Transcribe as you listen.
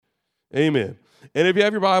Amen. And if you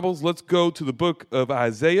have your Bibles, let's go to the book of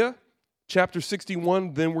Isaiah, chapter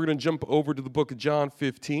 61. Then we're going to jump over to the book of John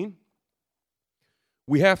 15.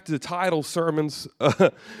 We have to title sermons,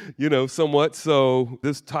 somewhat. So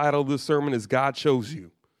this title of this sermon is God Chose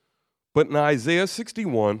You. But in Isaiah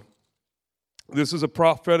 61, this is a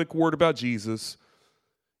prophetic word about Jesus.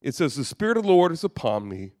 It says, the Spirit of the Lord is upon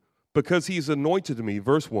me because he has anointed me,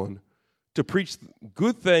 verse 1, to preach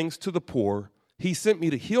good things to the poor. He sent me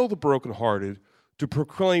to heal the brokenhearted, to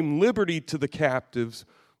proclaim liberty to the captives,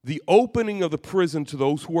 the opening of the prison to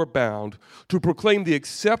those who are bound, to proclaim the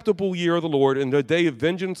acceptable year of the Lord and the day of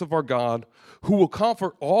vengeance of our God, who will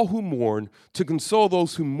comfort all who mourn, to console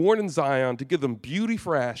those who mourn in Zion, to give them beauty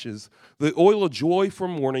for ashes, the oil of joy for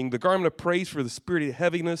mourning, the garment of praise for the spirit of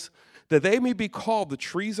heaviness, that they may be called the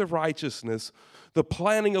trees of righteousness, the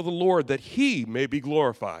planting of the Lord, that he may be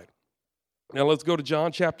glorified. Now let's go to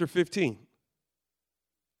John chapter 15.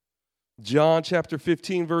 John chapter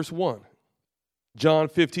 15, verse 1. John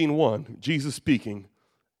 15:1, Jesus speaking,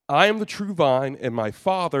 I am the true vine, and my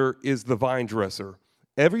Father is the vine dresser.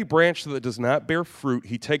 Every branch that does not bear fruit,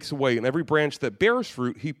 he takes away, and every branch that bears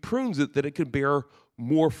fruit, he prunes it that it can bear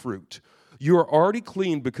more fruit. You are already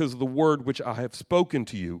clean because of the word which I have spoken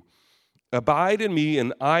to you. Abide in me,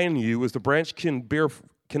 and I in you, as the branch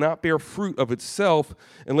cannot bear fruit of itself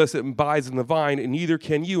unless it abides in the vine, and neither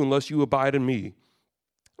can you unless you abide in me.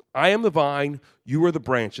 I am the vine, you are the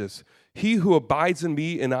branches. He who abides in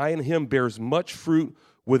me and I in him bears much fruit.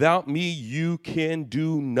 Without me, you can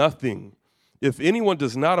do nothing. If anyone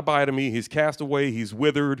does not abide in me, he's cast away, he's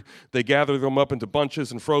withered. They gather them up into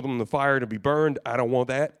bunches and throw them in the fire to be burned. I don't want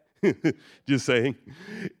that. Just saying.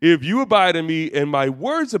 If you abide in me and my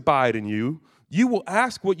words abide in you, you will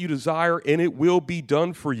ask what you desire and it will be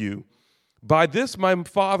done for you. By this my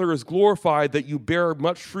Father is glorified, that you bear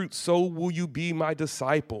much fruit, so will you be my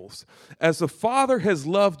disciples. As the Father has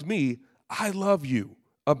loved me, I love you.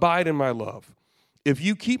 Abide in my love. If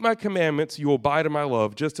you keep my commandments, you will abide in my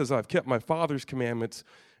love, just as I've kept my Father's commandments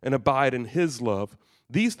and abide in his love.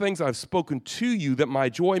 These things I've spoken to you, that my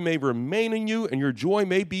joy may remain in you and your joy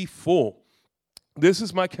may be full. This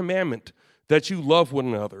is my commandment, that you love one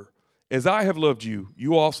another. As I have loved you,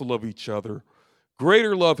 you also love each other.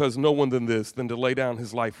 Greater love has no one than this, than to lay down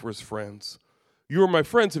his life for his friends. You are my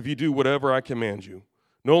friends if you do whatever I command you.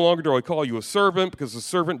 No longer do I call you a servant, because the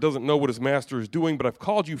servant doesn't know what his master is doing, but I've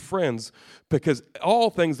called you friends, because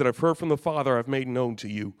all things that I've heard from the Father I've made known to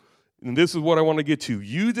you. And this is what I want to get to.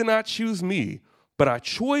 You did not choose me, but I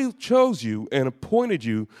chose you and appointed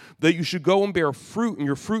you that you should go and bear fruit, and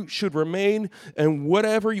your fruit should remain, and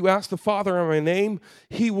whatever you ask the Father in my name,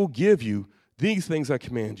 he will give you. These things I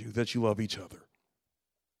command you, that you love each other.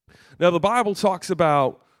 Now, the Bible talks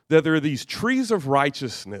about that there are these trees of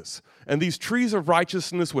righteousness, and these trees of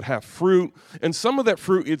righteousness would have fruit, and some of that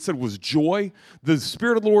fruit, it said, was joy. The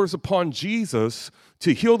Spirit of the Lord is upon Jesus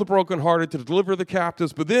to heal the brokenhearted, to deliver the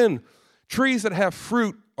captives, but then trees that have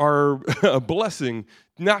fruit are a blessing,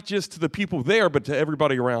 not just to the people there, but to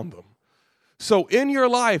everybody around them. So in your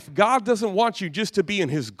life, God doesn't want you just to be in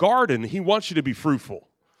his garden. He wants you to be fruitful.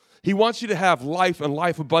 He wants you to have life and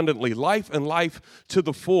life abundantly, life and life to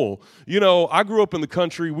the full. You know, I grew up in the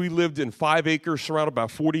country. We lived in 5 acres, surrounded by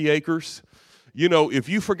 40 acres. You know, if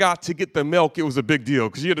you forgot to get the milk, it was a big deal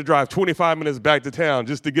because you had to drive 25 minutes back to town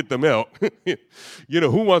just to get the milk.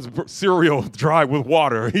 Who wants cereal dry with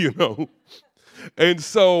water, And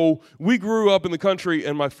so we grew up in the country,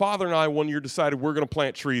 and my father and I one year decided we're going to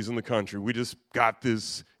plant trees in the country. We just got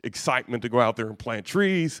this excitement to go out there and plant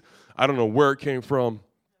trees. I don't know where it came from.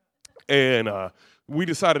 And we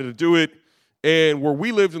decided to do it. And where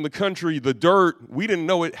we lived in the country, the dirt, we didn't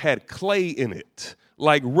know it had clay in it,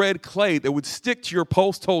 like red clay that would stick to your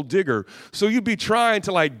post hole digger. So you'd be trying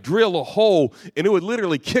to drill a hole, and it would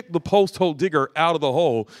literally kick the post hole digger out of the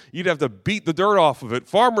hole. You'd have to beat the dirt off of it.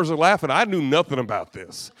 Farmers are laughing. I knew nothing about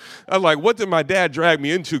this. I was like, what did my dad drag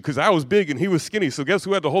me into? Because I was big and he was skinny. So guess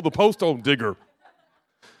who had to hold the post hole digger?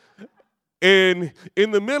 And in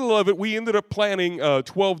the middle of it, we ended up planting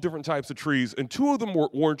 12 different types of trees, and 2 of them were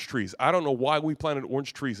orange trees. I don't know why we planted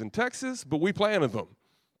orange trees in Texas, but we planted them.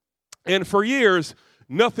 And for years,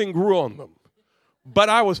 nothing grew on them. But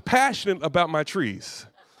I was passionate about my trees.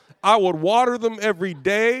 I would water them every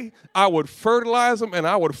day. I would fertilize them, and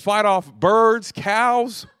I would fight off birds,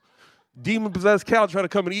 cows. Demon-possessed cow tried to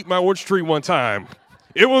come and eat my orange tree one time.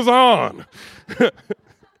 It was on.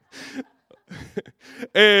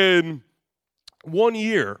 And one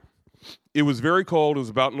year, it was very cold. It was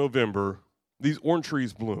about November. These orange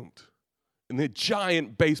trees bloomed, and they had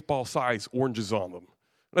giant baseball-sized oranges on them.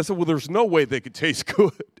 And I said, well, there's no way they could taste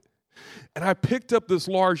good. And I picked up this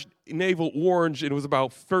large navel orange, and it was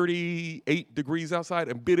about 38 degrees outside,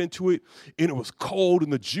 and bit into it, and it was cold,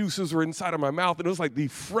 and the juices were inside of my mouth, and it was like the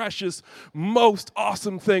freshest, most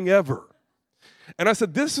awesome thing ever. And I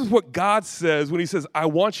said, this is what God says when he says, I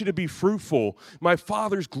want you to be fruitful. My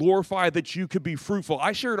Father's glorified that you could be fruitful.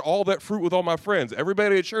 I shared all that fruit with all my friends.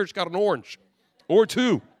 Everybody at church got an orange or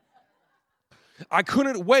two. I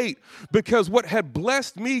couldn't wait because what had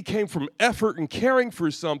blessed me came from effort and caring for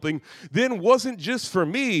something, then wasn't just for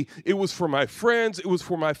me. It was for my friends. It was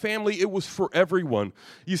for my family. It was for everyone.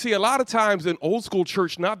 You see, a lot of times in old school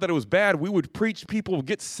church, not that it was bad, we would preach people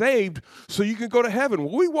get saved so you can go to heaven.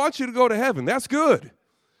 Well, we want you to go to heaven. That's good.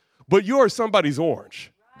 But you are somebody's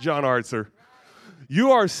orange, John Artser. You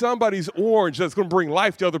are somebody's orange that's going to bring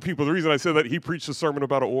life to other people. The reason I said that, he preached a sermon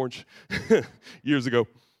about an orange years ago.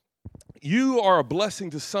 You are a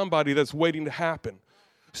blessing to somebody that's waiting to happen.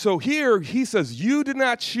 So here he says, you did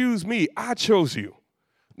not choose me. I chose you.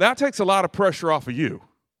 That takes a lot of pressure off of you.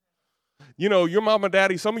 You know, your mom and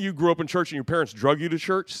daddy, some of you grew up in church and your parents drug you to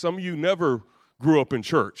church. Some of you never grew up in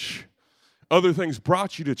church. Other things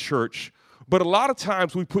brought you to church. But a lot of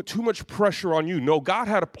times we put too much pressure on you. No, God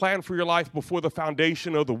had a plan for your life before the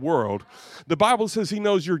foundation of the world. The Bible says he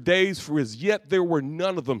knows your days, for as yet there were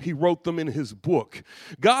none of them. He wrote them in his book.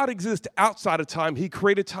 God exists outside of time. He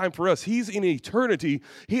created time for us. He's in eternity.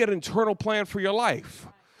 He had an eternal plan for your life.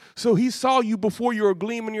 So he saw you before you were a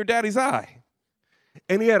gleam in your daddy's eye.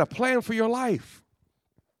 And he had a plan for your life.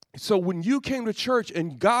 So when you came to church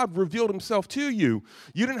and God revealed himself to you,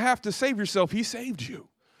 you didn't have to save yourself. He saved you.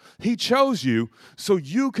 He chose you so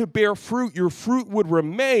you could bear fruit. Your fruit would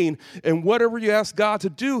remain, and whatever you ask God to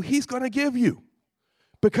do, he's going to give you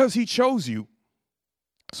because he chose you.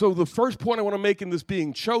 So the first point I want to make in this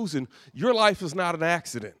being chosen, your life is not an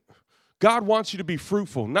accident. God wants you to be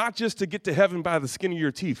fruitful, not just to get to heaven by the skin of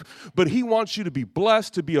your teeth, but he wants you to be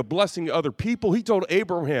blessed, to be a blessing to other people. He told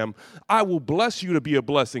Abraham, I will bless you to be a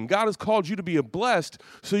blessing. God has called you to be a blessed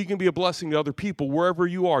so you can be a blessing to other people. Wherever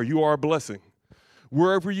you are a blessing.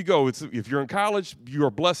 Wherever you go, if you're in college, you're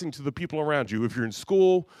a blessing to the people around you. If you're in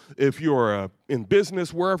school, if you're in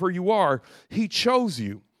business, wherever you are, he chose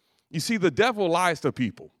you. You see, the devil lies to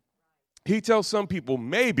people. He tells some people,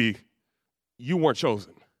 maybe you weren't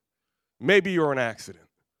chosen. Maybe you're an accident.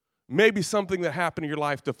 Maybe something that happened in your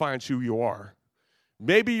life defines who you are.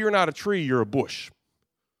 Maybe you're not a tree, you're a bush.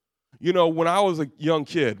 You know, when I was a young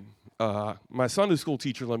kid, my Sunday school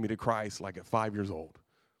teacher led me to Christ like at 5 years old.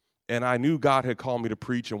 And I knew God had called me to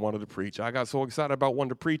preach and wanted to preach. I got so excited about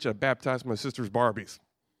wanting to preach, I baptized my sister's Barbies.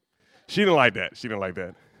 She didn't like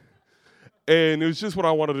that. And it was just what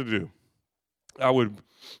I wanted to do.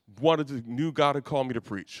 Knew God had called me to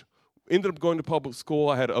preach. Ended up going to public school.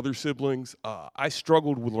 I had other siblings. I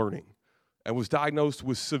struggled with learning and was diagnosed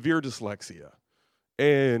with severe dyslexia.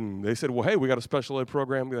 And they said, well, hey, we got a special ed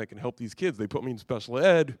program that can help these kids. They put me in special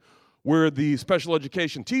ed, where the special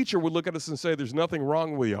education teacher would look at us and say, there's nothing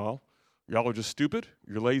wrong with y'all. Y'all are just stupid.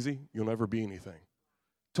 You're lazy. You'll never be anything.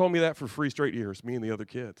 Told me that for 3 straight years, me and the other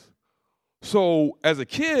kids. So as a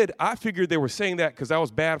kid, I figured they were saying that because I was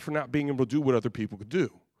bad for not being able to do what other people could do.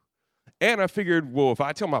 And I figured, well, if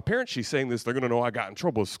I tell my parents she's saying this, they're going to know I got in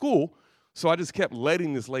trouble at school. So I just kept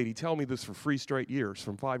letting this lady tell me this for 3 straight years,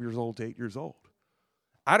 from 5 years old to 8 years old.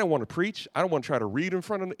 I didn't want to preach. I don't want to try to read in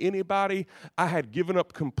front of anybody. I had given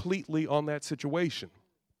up completely on that situation.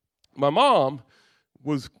 My mom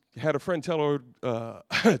had a friend tell her to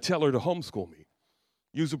homeschool me.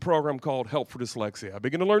 Use a program called Help for Dyslexia. I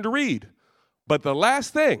began to learn to read. But the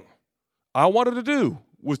last thing I wanted to do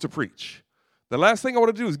was to preach. The last thing I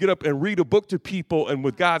want to do is get up and read a book to people and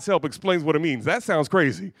with God's help explains what it means. That sounds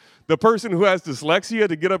crazy. The person who has dyslexia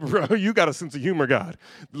to get up, you got a sense of humor, God.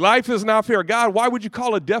 Life is not fair. God, why would you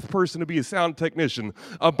call a deaf person to be a sound technician,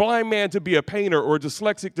 a blind man to be a painter, or a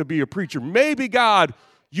dyslexic to be a preacher? Maybe, God,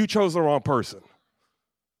 you chose the wrong person.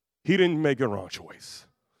 He didn't make a wrong choice.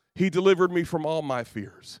 He delivered me from all my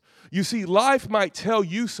fears. You see, life might tell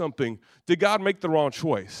you something. Did God make the wrong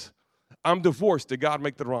choice? I'm divorced. Did God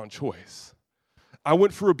make the wrong choice? I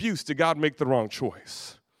went for abuse. Did God make the wrong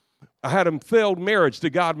choice? I had a failed marriage.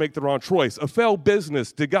 Did God make the wrong choice? A failed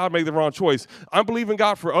business. Did God make the wrong choice? I'm believing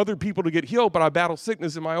God for other people to get healed, but I battle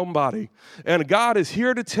sickness in my own body. And God is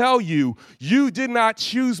here to tell you, you did not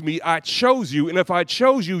choose me. I chose you. And if I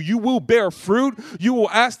chose you, you will bear fruit. You will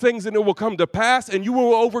ask things and it will come to pass, and you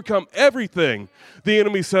will overcome everything the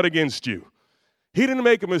enemy set against you. He didn't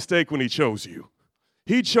make a mistake when he chose you.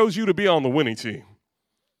 He chose you to be on the winning team.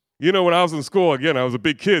 You know, when I was in school, again, I was a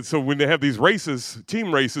big kid, so when they have these races,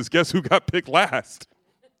 team races, guess who got picked last?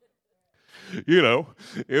 You know,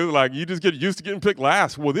 it was like you just get used to getting picked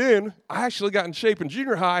last. Well, then I actually got in shape in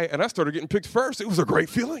junior high, and I started getting picked first. It was a great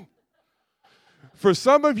feeling. For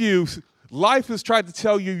some of you, life has tried to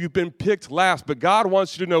tell you you've been picked last, but God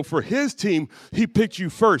wants you to know for his team, he picked you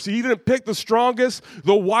first. He didn't pick the strongest,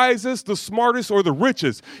 the wisest, the smartest, or the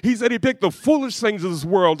richest. He said he picked the foolish things of this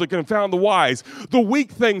world to confound the wise, the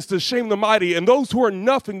weak things to shame the mighty, and those who are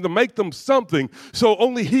nothing to make them something, so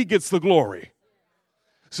only he gets the glory.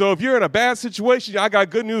 So if you're in a bad situation, I got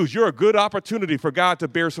good news. You're a good opportunity for God to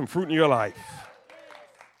bear some fruit in your life.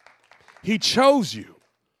 He chose you.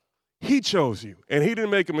 He chose you, and he didn't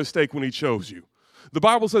make a mistake when he chose you. The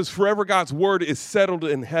Bible says forever God's word is settled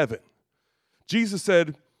in heaven. Jesus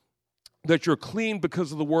said that you're clean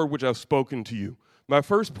because of the word which I've spoken to you. My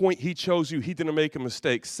first point, he chose you. He didn't make a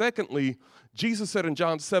mistake. Secondly, Jesus said in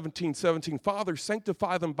John 17:17, Father,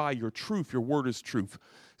 sanctify them by your truth. Your word is truth.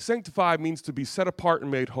 Sanctify means to be set apart and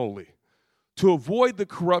made holy. To avoid the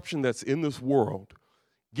corruption that's in this world,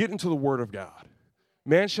 get into the word of God.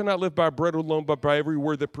 Man shall not live by bread alone, but by every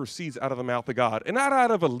word that proceeds out of the mouth of God. And not out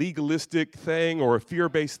of a legalistic thing or a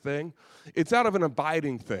fear-based thing. It's out of an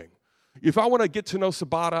abiding thing. If I want to get to know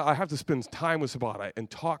Sabata, I have to spend time with Sabata and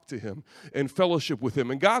talk to him and fellowship with him.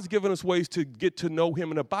 And God's given us ways to get to know him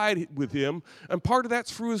and abide with him. And part of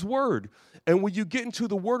that's through his word. And when you get into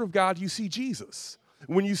the word of God, you see Jesus.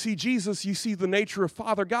 When you see Jesus, you see the nature of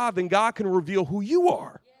Father God. Then God can reveal who you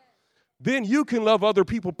are. Then you can love other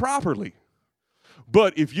people properly.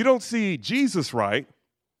 But if you don't see Jesus right,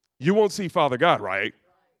 you won't see Father God right.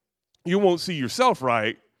 You won't see yourself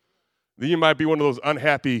right. Then you might be one of those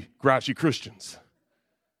unhappy, grouchy Christians.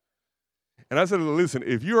 And I said, listen,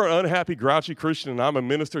 if you're an unhappy, grouchy Christian and I'm a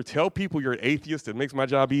minister, tell people you're an atheist. It makes my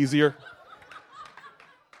job easier.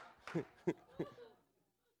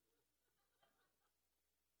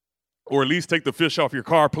 Or at least take the fish off your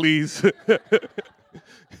car, please.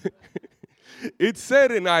 It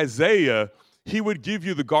said in Isaiah, he would give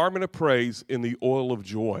you the garment of praise and the oil of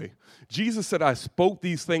joy. Jesus said, I spoke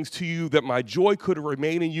these things to you that my joy could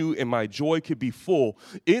remain in you and my joy could be full.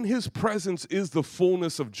 In his presence is the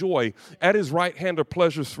fullness of joy. At his right hand are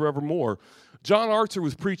pleasures forevermore. John Archer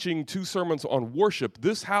was preaching 2 sermons on worship.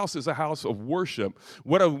 This house is a house of worship.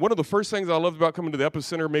 One of the first things I loved about coming to the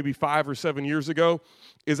Epicenter maybe 5 or 7 years ago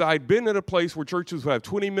is I'd been at a place where churches would have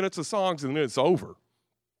 20 minutes of songs and then it's over.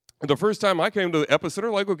 And the first time I came to the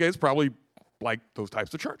Epicenter, like, okay, it's probably like those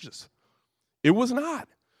types of churches. It was not.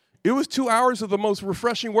 It was 2 hours of the most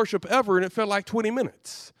refreshing worship ever, and it felt like 20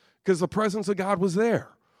 minutes because the presence of God was there.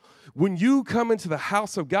 When you come into the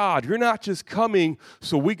house of God, you're not just coming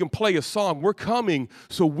so we can play a song. We're coming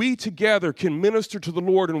so we together can minister to the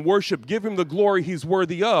Lord and worship, give him the glory he's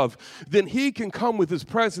worthy of. Then he can come with his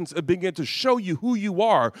presence and begin to show you who you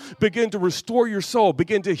are, begin to restore your soul,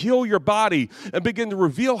 begin to heal your body, and begin to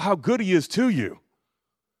reveal how good he is to you.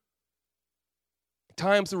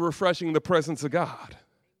 Times of refreshing in the presence of God.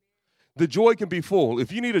 The joy can be full.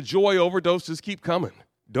 If you need a joy overdose, just keep coming.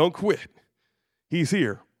 Don't quit. He's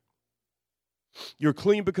here. You're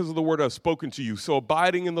clean because of the word I've spoken to you. So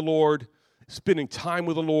abiding in the Lord, spending time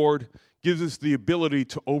with the Lord, gives us the ability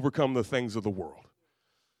to overcome the things of the world.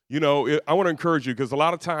 You know, I want to encourage you because a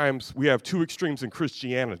lot of times we have 2 extremes in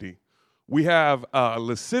Christianity. We have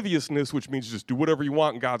lasciviousness, which means just do whatever you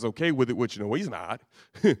want and God's okay with it, which, you know, he's not.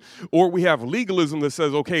 Or we have legalism that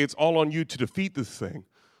says, okay, it's all on you to defeat this thing.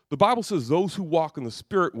 The Bible says those who walk in the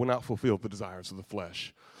Spirit will not fulfill the desires of the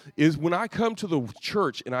flesh. Is when I come to the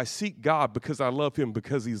church and I seek God because I love him,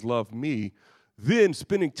 because he's loved me, then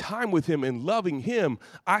spending time with him and loving him,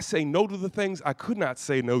 I say no to the things I could not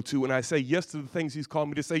say no to, and I say yes to the things he's called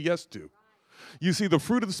me to say yes to. You see, the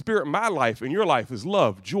fruit of the Spirit in my life and your life is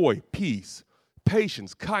love, joy, peace,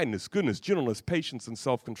 patience, kindness, goodness, gentleness, patience, and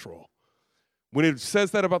self-control. When it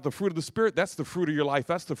says that about the fruit of the Spirit, that's the fruit of your life.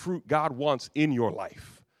 That's the fruit God wants in your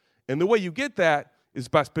life. And the way you get that is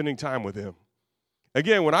by spending time with him.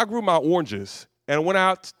 Again, when I grew my oranges and went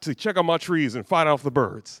out to check on my trees and find out the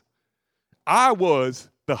birds, I was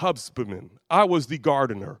the husbandman. I was the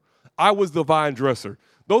gardener. I was the vine dresser.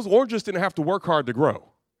 Those oranges didn't have to work hard to grow.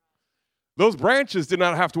 Those branches did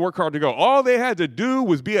not have to work hard to go. All they had to do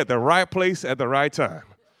was be at the right place at the right time.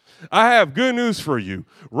 I have good news for you.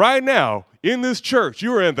 Right now, in this church,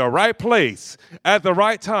 you are in the right place at the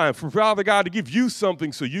right time for Father God to give you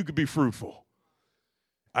something so you could be fruitful.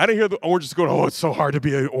 I didn't hear the oranges going, oh, it's so hard to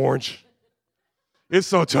be an orange. It's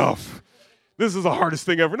so tough. This is the hardest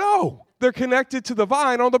thing ever. No, they're connected to the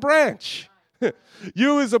vine on the branch.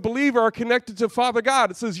 You as a believer are connected to Father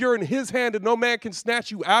God. It says you're in his hand and no man can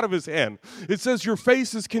snatch you out of his hand. It says your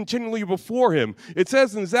face is continually before him. It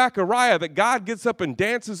says in Zechariah that God gets up and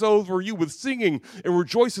dances over you with singing and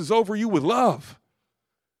rejoices over you with love.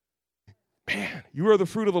 Man, you are the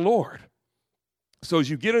fruit of the Lord. So as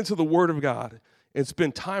you get into the Word of God and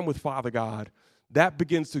spend time with Father God, that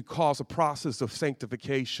begins to cause a process of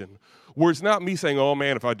sanctification where it's not me saying, oh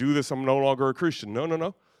man, if I do this, I'm no longer a Christian.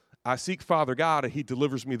 No. I seek Father God, and he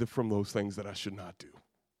delivers me from those things that I should not do.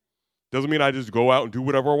 Doesn't mean I just go out and do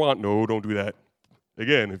whatever I want. No, don't do that.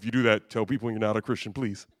 Again, if you do that, tell people you're not a Christian,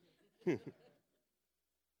 please.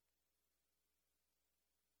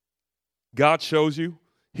 God shows you.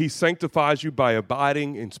 He sanctifies you by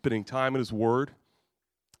abiding and spending time in his word.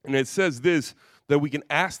 And it says this, that we can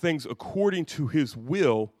ask things according to his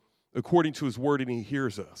will, according to his word, and he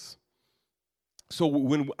hears us. So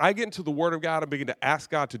when I get into the Word of God and begin to ask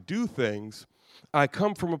God to do things, I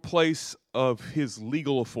come from a place of his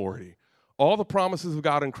legal authority. All the promises of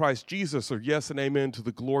God in Christ Jesus are yes and amen to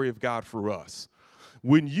the glory of God for us.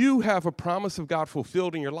 When you have a promise of God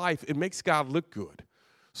fulfilled in your life, it makes God look good.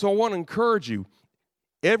 So I want to encourage you,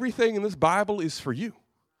 everything in this Bible is for you.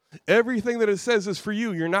 Everything that it says is for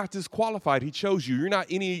you. You're not disqualified. He chose you. You're not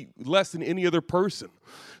any less than any other person.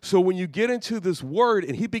 So when you get into this word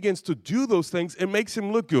and he begins to do those things, it makes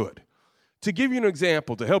him look good. To give you an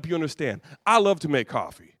example, to help you understand, I love to make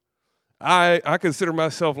coffee. I consider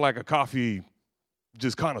myself like a coffee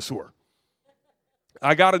just connoisseur.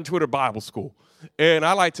 I got into it at Bible school. And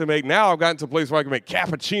I like to make, now I've gotten to a place where I can make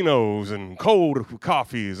cappuccinos and cold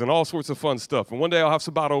coffees and all sorts of fun stuff. And one day I'll have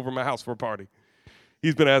Sabat over at my house for a party.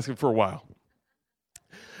 He's been asking for a while.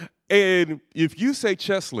 And if you say,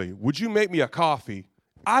 Chesley, would you make me a coffee?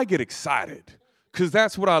 I get excited because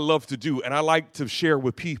that's what I love to do and I like to share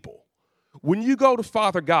with people. When you go to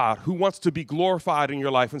Father God who wants to be glorified in your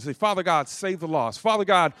life and say, Father God, save the lost. Father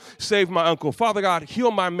God, save my uncle. Father God, heal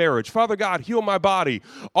my marriage. Father God, heal my body.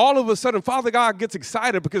 All of a sudden, Father God gets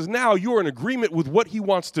excited because now you're in agreement with what he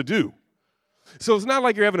wants to do. So it's not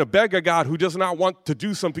like you're having to beg a God who does not want to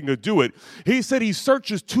do something to do it. He said he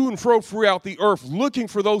searches to and fro throughout the earth, looking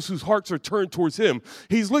for those whose hearts are turned towards him.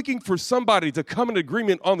 He's looking for somebody to come in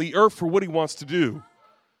agreement on the earth for what he wants to do.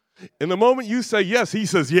 And the moment you say yes, he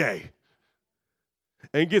says yay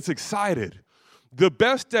and gets excited. The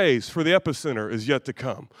best days for the epicenter is yet to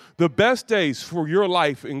come. The best days for your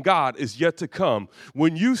life in God is yet to come.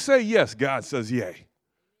 When you say yes, God says yay.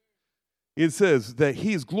 It says that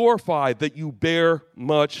he is glorified that you bear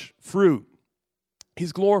much fruit.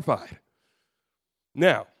 He's glorified.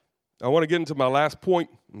 Now, I want to get into my last point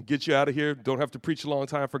and get you out of here. Don't have to preach a long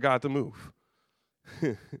time for God to move.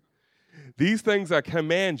 These things I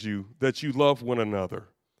command you that you love one another.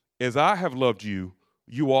 As I have loved you,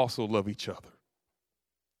 you also love each other.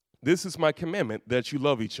 This is my commandment, that you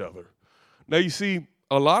love each other. Now, you see,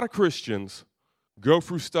 a lot of Christians go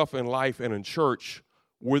through stuff in life and in church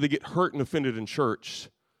where they get hurt and offended in church.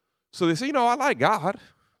 So they say, I like God.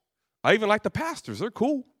 I even like the pastors. They're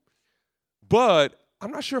cool. But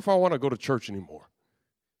I'm not sure if I want to go to church anymore.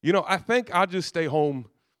 I think I'll just stay home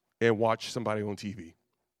and watch somebody on TV.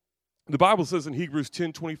 The Bible says in Hebrews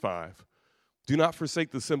 10:25, do not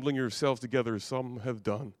forsake the assembling yourselves together as some have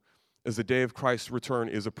done, as the day of Christ's return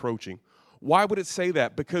is approaching. Why would it say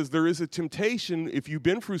that? Because there is a temptation, if you've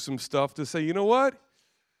been through some stuff, to say, you know what?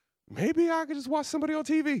 Maybe I could just watch somebody on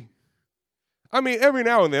TV. I mean, every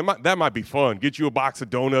now and then, that might be fun. Get you a box of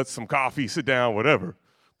donuts, some coffee, sit down, whatever.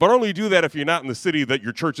 But only do that if you're not in the city that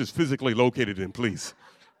your church is physically located in, please.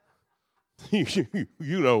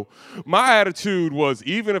 My attitude was,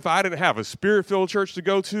 even if I didn't have a spirit-filled church to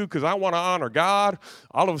go to because I want to honor God,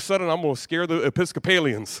 all of a sudden I'm going to scare the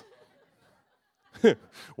Episcopalians.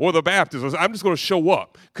 Or the Baptists. I'm just going to show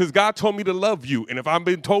up because God told me to love you. And if I'm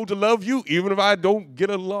being told to love you, even if I don't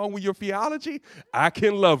get along with your theology, I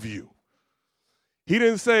can love you. He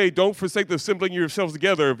didn't say, don't forsake the assembling yourselves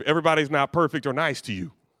together if everybody's not perfect or nice to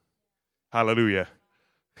you. Hallelujah.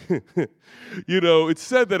 It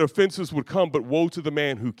said that offenses would come, but woe to the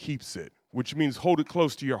man who keeps it, which means hold it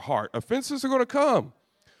close to your heart. Offenses are going to come.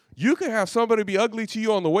 You can have somebody be ugly to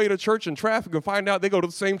you on the way to church in traffic and find out they go to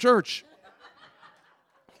the same church.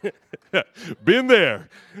 Been there.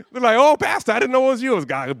 They're like, oh, Pastor, I didn't know it was you. It was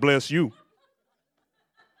God bless you.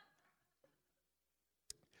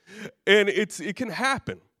 And it can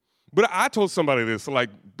happen. But I told somebody this, like,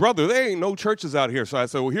 brother, there ain't no churches out here. So I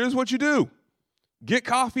said, well, here's what you do. Get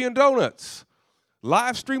coffee and donuts.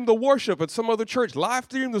 Live stream the worship at some other church. Live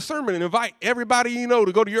stream the sermon and invite everybody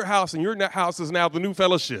to go to your house, and your house is now the new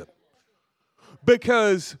fellowship.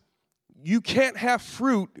 Because you can't have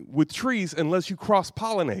fruit with trees unless you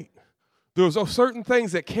cross-pollinate. There's certain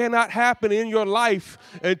things that cannot happen in your life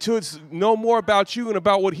until it's no more about you and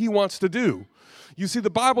about what he wants to do. You see, the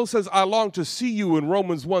Bible says, I long to see you in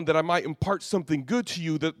Romans 1, that I might impart something good to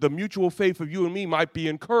you, that the mutual faith of you and me might be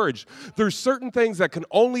encouraged. There's certain things that can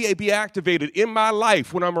only be activated in my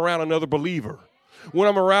life when I'm around another believer, when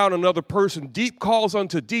I'm around another person. Deep calls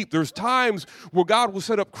unto deep. There's times where God will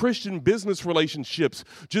set up Christian business relationships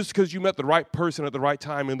just because you met the right person at the right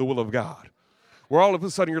time in the will of God, where all of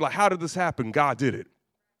a sudden you're like, how did this happen? God did it.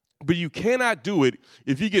 But you cannot do it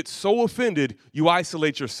if you get so offended you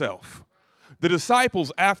isolate yourself. The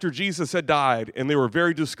disciples, after Jesus had died and they were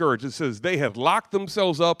very discouraged, it says they had locked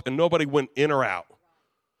themselves up and nobody went in or out.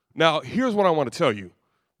 Now, here's what I want to tell you.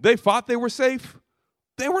 They thought they were safe.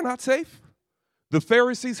 They were not safe. The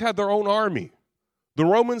Pharisees had their own army. The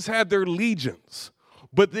Romans had their legions.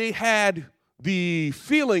 But they had the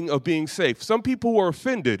feeling of being safe. Some people who are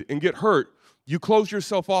offended and get hurt, you close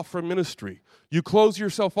yourself off from ministry. You close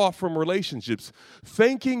yourself off from relationships,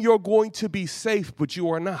 thinking you're going to be safe, but you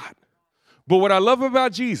are not. But what I love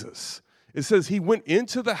about Jesus, it says he went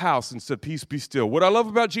into the house and said, peace be still. What I love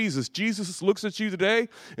about Jesus, Jesus looks at you today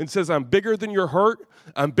and says, I'm bigger than your hurt.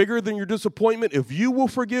 I'm bigger than your disappointment. If you will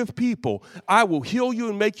forgive people, I will heal you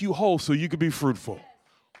and make you whole so you can be fruitful.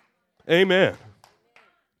 Amen.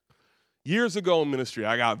 Years ago in ministry,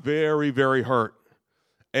 I got very, very hurt.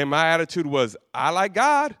 And my attitude was, I like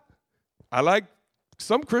God. I like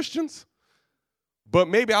some Christians. But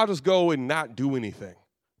maybe I'll just go and not do anything.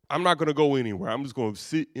 I'm not going to go anywhere. I'm just going to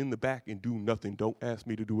sit in the back and do nothing. Don't ask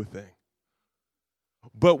me to do a thing.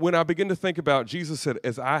 But when I begin to think about, Jesus said,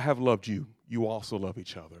 as I have loved you, you also love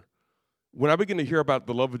each other. When I begin to hear about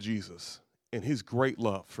the love of Jesus and his great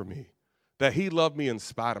love for me, that he loved me in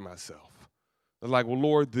spite of myself. I'm like, well,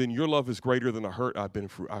 Lord, then your love is greater than the hurt I've been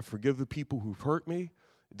through. I forgive the people who've hurt me.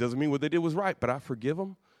 It doesn't mean what they did was right, but I forgive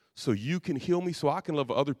them so you can heal me, so I can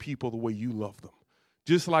love other people the way you love them,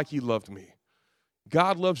 just like you loved me.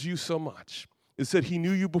 God loves you so much. It said he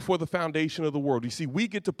knew you before the foundation of the world. You see, we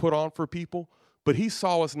get to put on for people, but he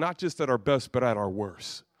saw us not just at our best, but at our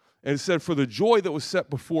worst. And it said, for the joy that was set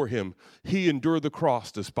before him, he endured the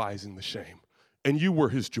cross, despising the shame. And you were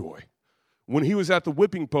his joy. When he was at the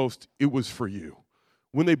whipping post, it was for you.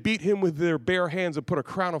 When they beat him with their bare hands and put a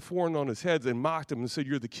crown of thorns on his head and mocked him and said,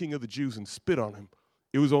 you're the king of the Jews, and spit on him,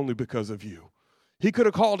 it was only because of you. He could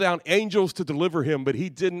have called down angels to deliver him, but he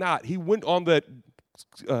did not. He went on that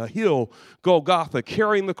hill, Golgotha,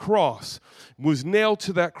 carrying the cross, was nailed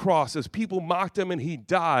to that cross as people mocked him, and he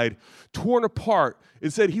died, torn apart.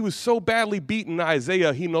 It said he was so badly beaten in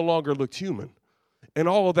Isaiah, he no longer looked human. And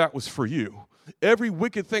all of that was for you. Every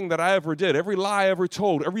wicked thing that I ever did, every lie I ever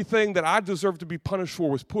told, everything that I deserved to be punished for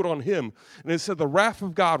was put on him. And it said the wrath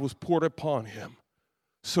of God was poured upon him.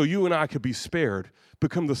 So you and I could be spared,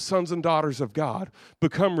 become the sons and daughters of God,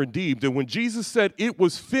 become redeemed. And when Jesus said it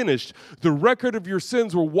was finished, the record of your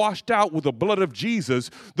sins were washed out with the blood of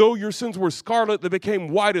Jesus. Though your sins were scarlet, they became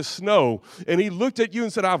white as snow. And he looked at you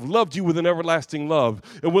and said, I've loved you with an everlasting love.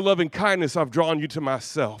 And with loving kindness, I've drawn you to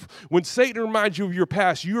myself. When Satan reminds you of your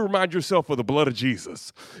past, you remind yourself of the blood of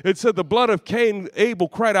Jesus. It said the blood of Cain, Abel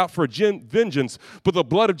cried out for vengeance, but the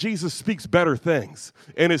blood of Jesus speaks better things.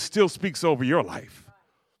 And it still speaks over your life.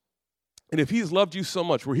 And if he's loved you so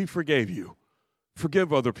much where he forgave you,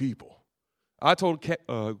 forgive other people. I told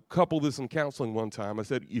a couple this in counseling one time. I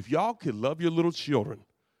said, if y'all could love your little children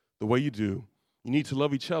the way you do, you need to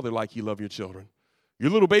love each other like you love your children. Your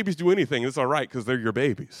little babies do anything. It's all right because they're your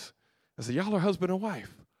babies. I said, y'all are husband and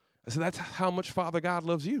wife. I said, that's how much Father God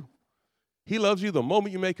loves you. He loves you the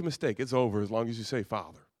moment you make a mistake. It's over as long as you say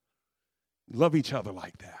Father. Love each other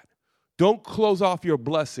like that. Don't close off your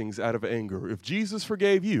blessings out of anger. If Jesus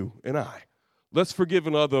forgave you and I, let's forgive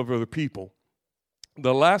other people.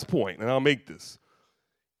 The last point, and I'll make this,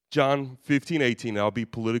 John 15:18, I'll be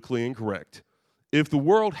politically incorrect. If the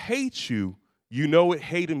world hates you, you know it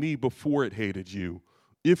hated me before it hated you.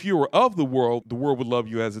 If you were of the world would love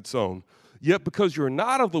you as its own. Yet because you're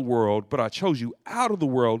not of the world, but I chose you out of the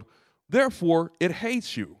world, therefore it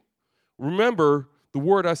hates you. Remember the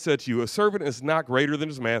word I said to you, a servant is not greater than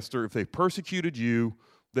his master. If they persecuted you,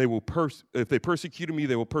 if they persecuted me,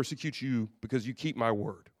 they will persecute you because you keep my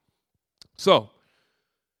word. So,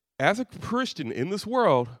 as a Christian in this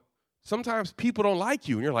world, sometimes people don't like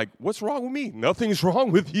you, and you're like, what's wrong with me? Nothing's wrong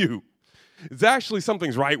with you. It's actually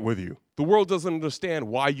something's right with you. The world doesn't understand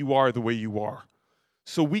why you are the way you are.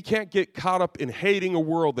 So we can't get caught up in hating a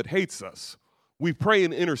world that hates us. We pray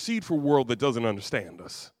and intercede for a world that doesn't understand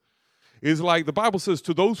us. It's like the Bible says,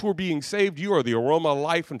 to those who are being saved, you are the aroma of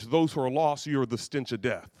life, and to those who are lost, you are the stench of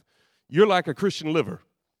death. you're like a Christian liver.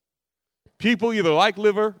 People either like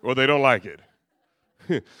liver or they don't like it.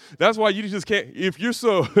 That's why you just can't, if you're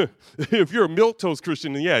a milquetoast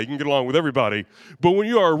Christian, then yeah, you can get along with everybody. But when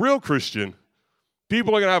you are a real Christian, people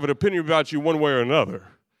are going to have an opinion about you one way or another.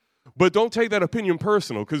 But don't take that opinion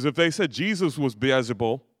personal, because if they said Jesus was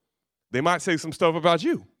Beelzebul, they might say some stuff about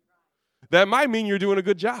you. That might mean you're doing a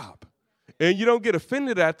good job. And you don't get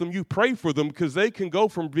offended at them, you pray for them, because they can go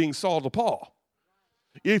from being Saul to Paul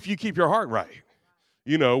if you keep your heart right.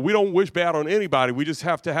 You know, we don't wish bad on anybody. We just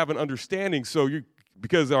have to have an understanding.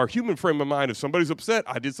 Because our human frame of mind, if somebody's upset,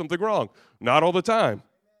 I did something wrong. Not all the time.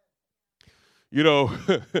 You know,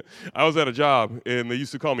 I was at a job, and they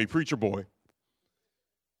used to call me preacher boy.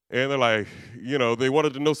 And they're like, you know, they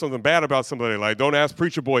wanted to know something bad about somebody. Like, don't ask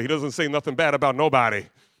preacher boy. He doesn't say nothing bad about nobody.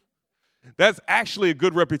 That's actually a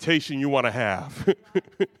good reputation you want to have.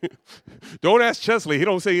 Don't ask Chesley. He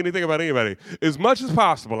don't say anything about anybody. As much as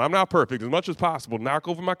possible, I'm not perfect, as much as possible, knock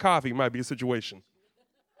over my coffee might be a situation.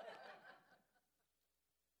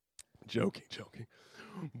 Joking.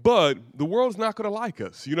 But the world's not going to like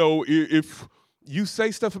us. You know, if you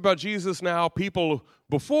say stuff about Jesus now, people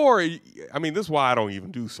before, I mean, this is why I don't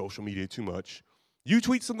even do social media too much. You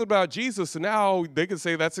tweet something about Jesus, and now they can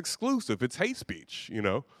say that's exclusive. It's hate speech, you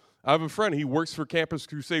know. I have a friend, he works for Campus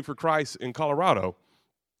Crusade for Christ in Colorado,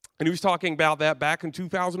 and he was talking about that back in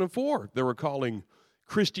 2004. They were calling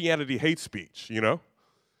Christianity hate speech, you know.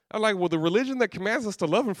 I'm like, well, the religion that commands us to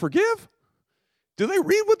love and forgive? Do they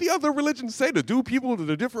read what the other religions say to do people to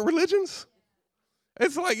the different religions?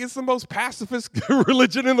 It's like it's the most pacifist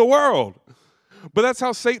religion in the world. But that's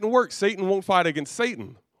how Satan works. Satan won't fight against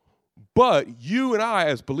Satan. But you and I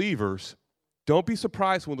as believers, don't be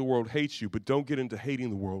surprised when the world hates you, but don't get into hating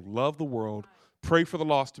the world. Love the world. Pray for the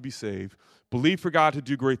lost to be saved. Believe for God to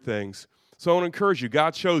do great things. So I want to encourage you.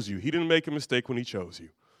 God chose you. He didn't make a mistake when he chose you.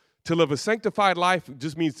 To live a sanctified life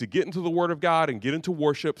just means to get into the Word of God and get into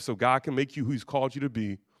worship so God can make you who he's called you to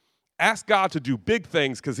be. Ask God to do big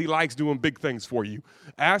things because he likes doing big things for you.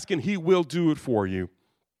 Ask and he will do it for you.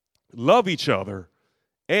 Love each other,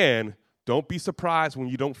 and don't be surprised when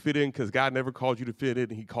you don't fit in, because God never called you to fit in,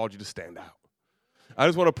 and he called you to stand out. I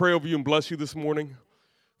just want to pray over you and bless you this morning.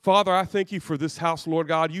 Father, I thank you for this house, Lord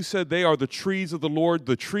God. You said they are the trees of the Lord,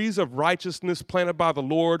 the trees of righteousness planted by the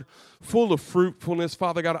Lord, full of fruitfulness.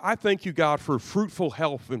 Father God, I thank you, God, for fruitful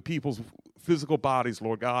health in people's physical bodies,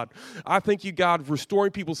 Lord God. I thank you, God,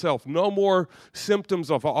 restoring people's health. No more symptoms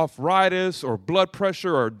of arthritis or blood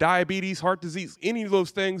pressure or diabetes, heart disease, any of those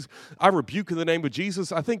things. I rebuke in the name of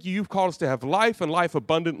Jesus. I thank you've called us to have life and life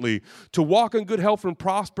abundantly, to walk in good health and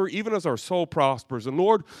prosper, even as our soul prospers. And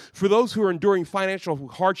Lord, for those who are enduring financial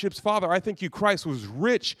hardships, Father, I thank you Christ was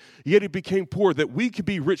rich, yet he became poor, that we could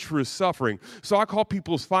be rich for his suffering. So I call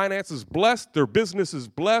people's finances blessed, their business is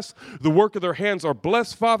blessed, the work of their hands are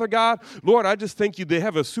blessed, Father God. Lord, I just thank you they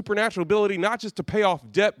have a supernatural ability not just to pay off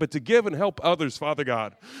debt, but to give and help others, Father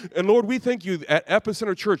God. And Lord, we thank you at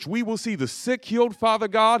Epicenter Church, we will see the sick healed, Father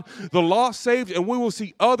God, the lost saved, and we will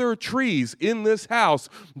see other trees in this house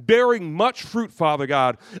bearing much fruit, Father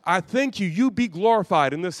God. I thank you. You be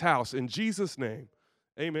glorified in this house. In Jesus' name,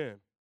 amen.